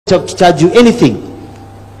have to charge you anything.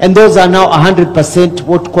 And those are now 100%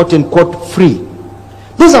 what quote unquote free.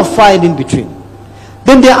 Those are fine in between.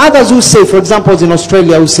 Then there are others who say, for example, in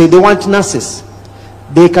Australia, who say they want nurses.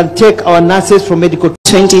 They can take our nurses from medical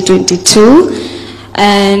 2022.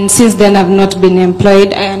 And since then I've not been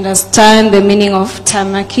employed. I understand the meaning of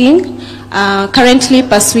tarmacking. Currently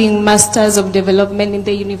pursuing Masters of Development in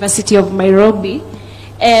the University of Nairobi.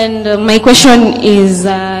 And my question is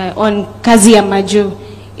on Kazi ya Maju.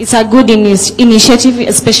 It's a good initiative,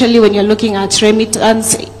 especially when you're looking at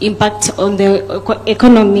remittance impact on the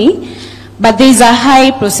economy. But there is a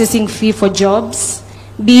high processing fee for jobs,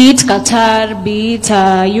 be it Qatar, be it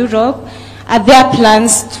Europe. Are there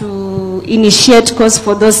plans to initiate costs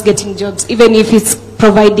for those getting jobs, even if it's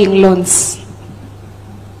providing loans?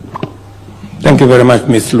 Thank you very much,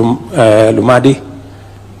 Ms. Lumadi.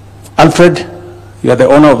 Alfred, you are the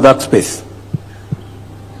owner of that space.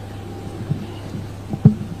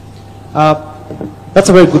 That's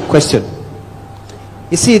a very good question.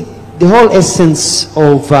 You see, the whole essence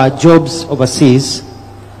of jobs overseas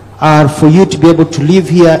are for you to be able to live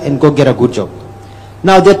here and go get a good job.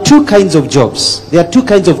 Now, there are two kinds of jobs. There are two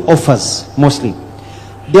kinds of offers, mostly.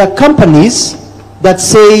 There are companies that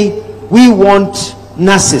say, we want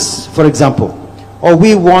nurses, for example, or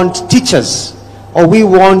we want teachers, or we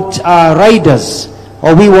want riders,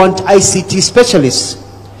 or we want ICT specialists.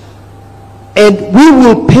 And we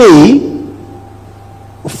will pay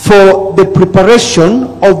for the preparation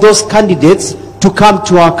of those candidates to come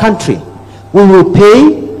to our country. We will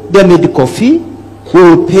pay their medical fee, we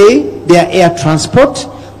will pay their air transport,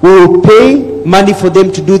 we will pay money for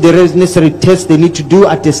them to do the necessary tests they need to do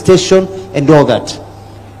at the station and all that.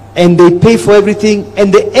 And they pay for everything,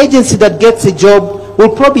 and the agency that gets a job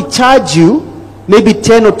will probably charge you maybe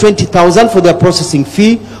 10 or 20,000 for their processing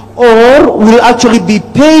fee, or will actually be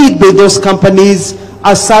paid by those companies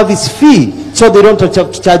a service fee, so they don't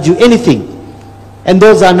have to charge you anything. And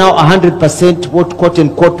those are now 100% what quote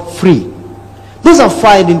unquote free. Those are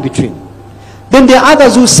fine in between. Then there are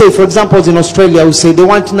others who say, for example, in Australia, who say they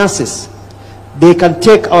want nurses. They can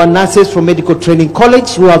take our nurses from medical training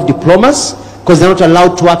college who have diplomas, because they're not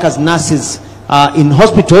allowed to work as nurses in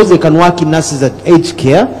hospitals. They can work in nurses at aged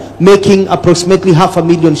care, making approximately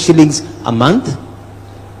 500,000 shillings a month.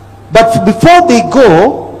 But before they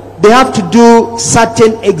go, they have to do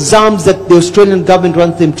certain exams that the Australian government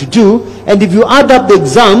wants them to do. And if you add up the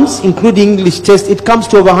exams, including English test, it comes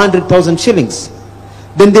to over 100,000 shillings.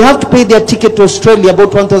 Then they have to pay their ticket to Australia,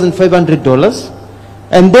 about $1,500.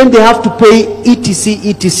 And then they have to pay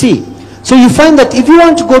etc. So you find that if you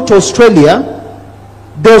want to go to Australia,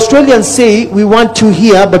 the Australians say, we want you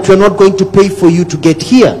here, but we're not going to pay for you to get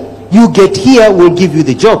here. You get here, we'll give you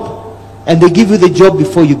the job. And they give you the job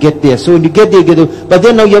before you get there. So when you get there, you get there. But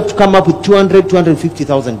then now you have to come up with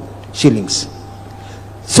 250,000 shillings.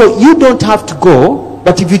 So you don't have to go,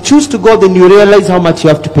 but if you choose to go, then you realize how much you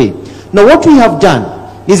have to pay. Now what we have done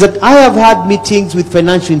is that I have had meetings with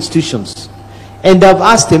financial institutions, and I've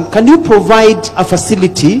asked them, can you provide a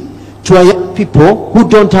facility to our young people who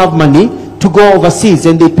don't have money to go overseas,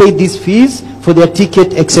 and they pay these fees for their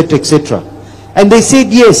ticket, etc., etc. And they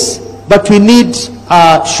said yes, but we need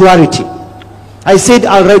surety. I said,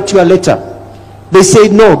 I'll write you a letter. They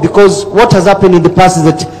said no, because what has happened in the past is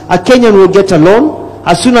that a Kenyan will get a loan.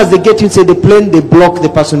 As soon as they get inside the plane, they block the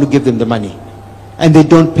person who gave them the money, and they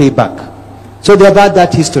don't pay back. So they have had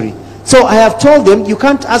that history. So I have told them, you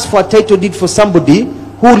can't ask for a title deed for somebody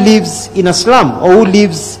who lives in a slum, or who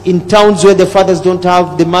lives in towns where the fathers don't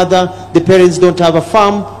have, the mother, the parents don't have a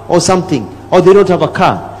farm or something, or they don't have a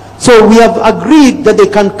car. So we have agreed that they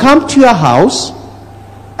can come to your house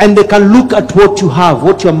and they can look at what you have,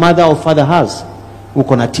 what your mother or father has.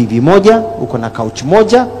 Uko na TV moja, uko na couch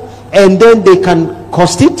moja, and then they can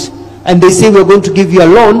cost it, and they say, we're going to give you a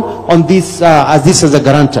loan on this as a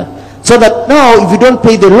guarantor. So that now, if you don't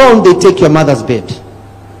pay the loan, they take your mother's bed.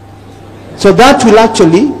 So that will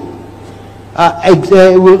actually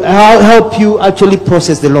will help you actually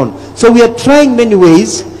process the loan. So we are trying many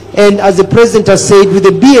ways, and as the president has said, with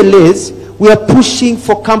the BLAs, we are pushing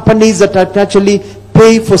for companies that are actually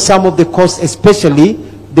pay for some of the costs, especially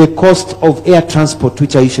the cost of air transport,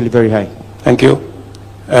 which are usually very high. Thank you.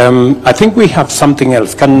 I think we have something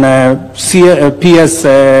else. Can PS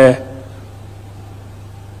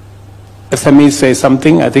SME say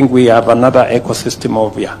something? I think we have another ecosystem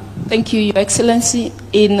over here. Thank you, Your Excellency.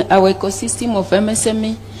 In our ecosystem of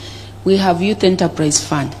MSME, we have Youth Enterprise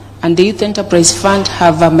Fund. And the Youth Enterprise Fund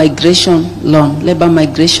have a migration loan, labor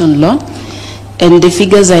migration loan. And the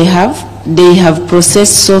figures I have, they have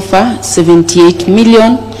processed so far 78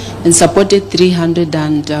 million and supported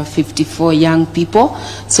 354 young people.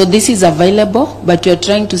 So this is available, but we are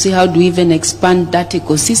trying to see how do we even expand that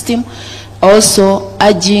ecosystem. Also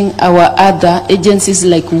urging our other agencies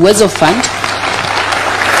like Uwezo Fund.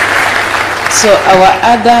 So our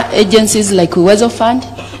other agencies like Uwezo Fund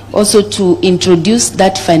also to introduce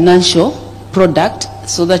that financial product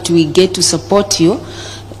so that we get to support you,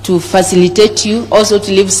 to facilitate you, also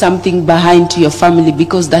to leave something behind to your family,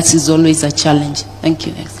 because that is always a challenge. Thank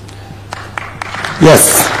you.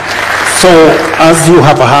 Yes. So as you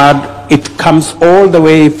have heard, it comes all the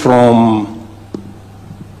way from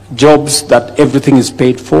jobs that everything is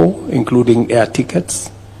paid for, including air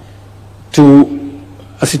tickets, to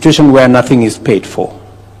a situation where nothing is paid for.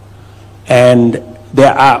 And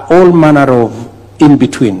there are all manner of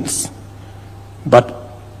in-betweens. But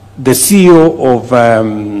the CEO of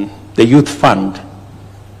the Youth Fund,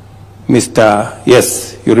 Mr.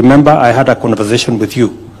 Yes, you remember I had a conversation with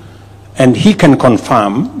you, and he can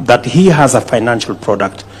confirm that he has a financial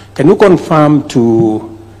product. Can you confirm to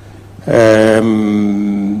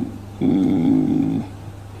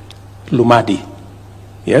Lumadi,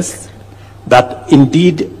 yes, that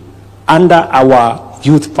indeed under our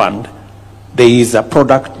youth fund there is a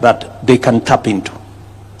product that they can tap into?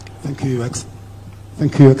 Thank you,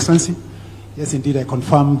 Excellency. Yes, indeed, I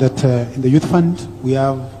confirm that in the youth fund we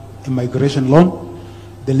have a migration loan.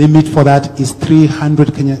 The limit for that is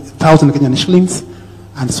 300,000 Kenyan shillings,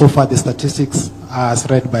 and so far the statistics are as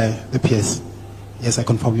read by the PS. Yes, I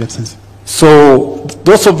confirm, Your Excellency. So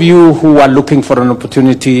those of you who are looking for an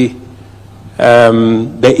opportunity,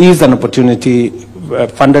 there is an opportunity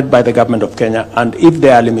funded by the government of Kenya, and if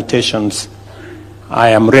there are limitations, I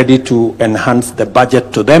am ready to enhance the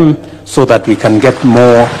budget to them so that we can get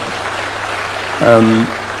more.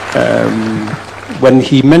 When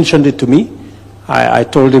he mentioned it to me, I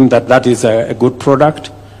told him that that is a good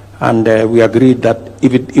product, and we agreed that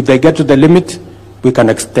if they get to the limit, we can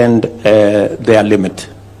extend their limit.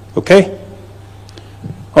 Okay?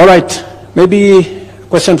 All right. Maybe a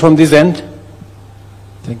question from this end.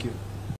 Thank you.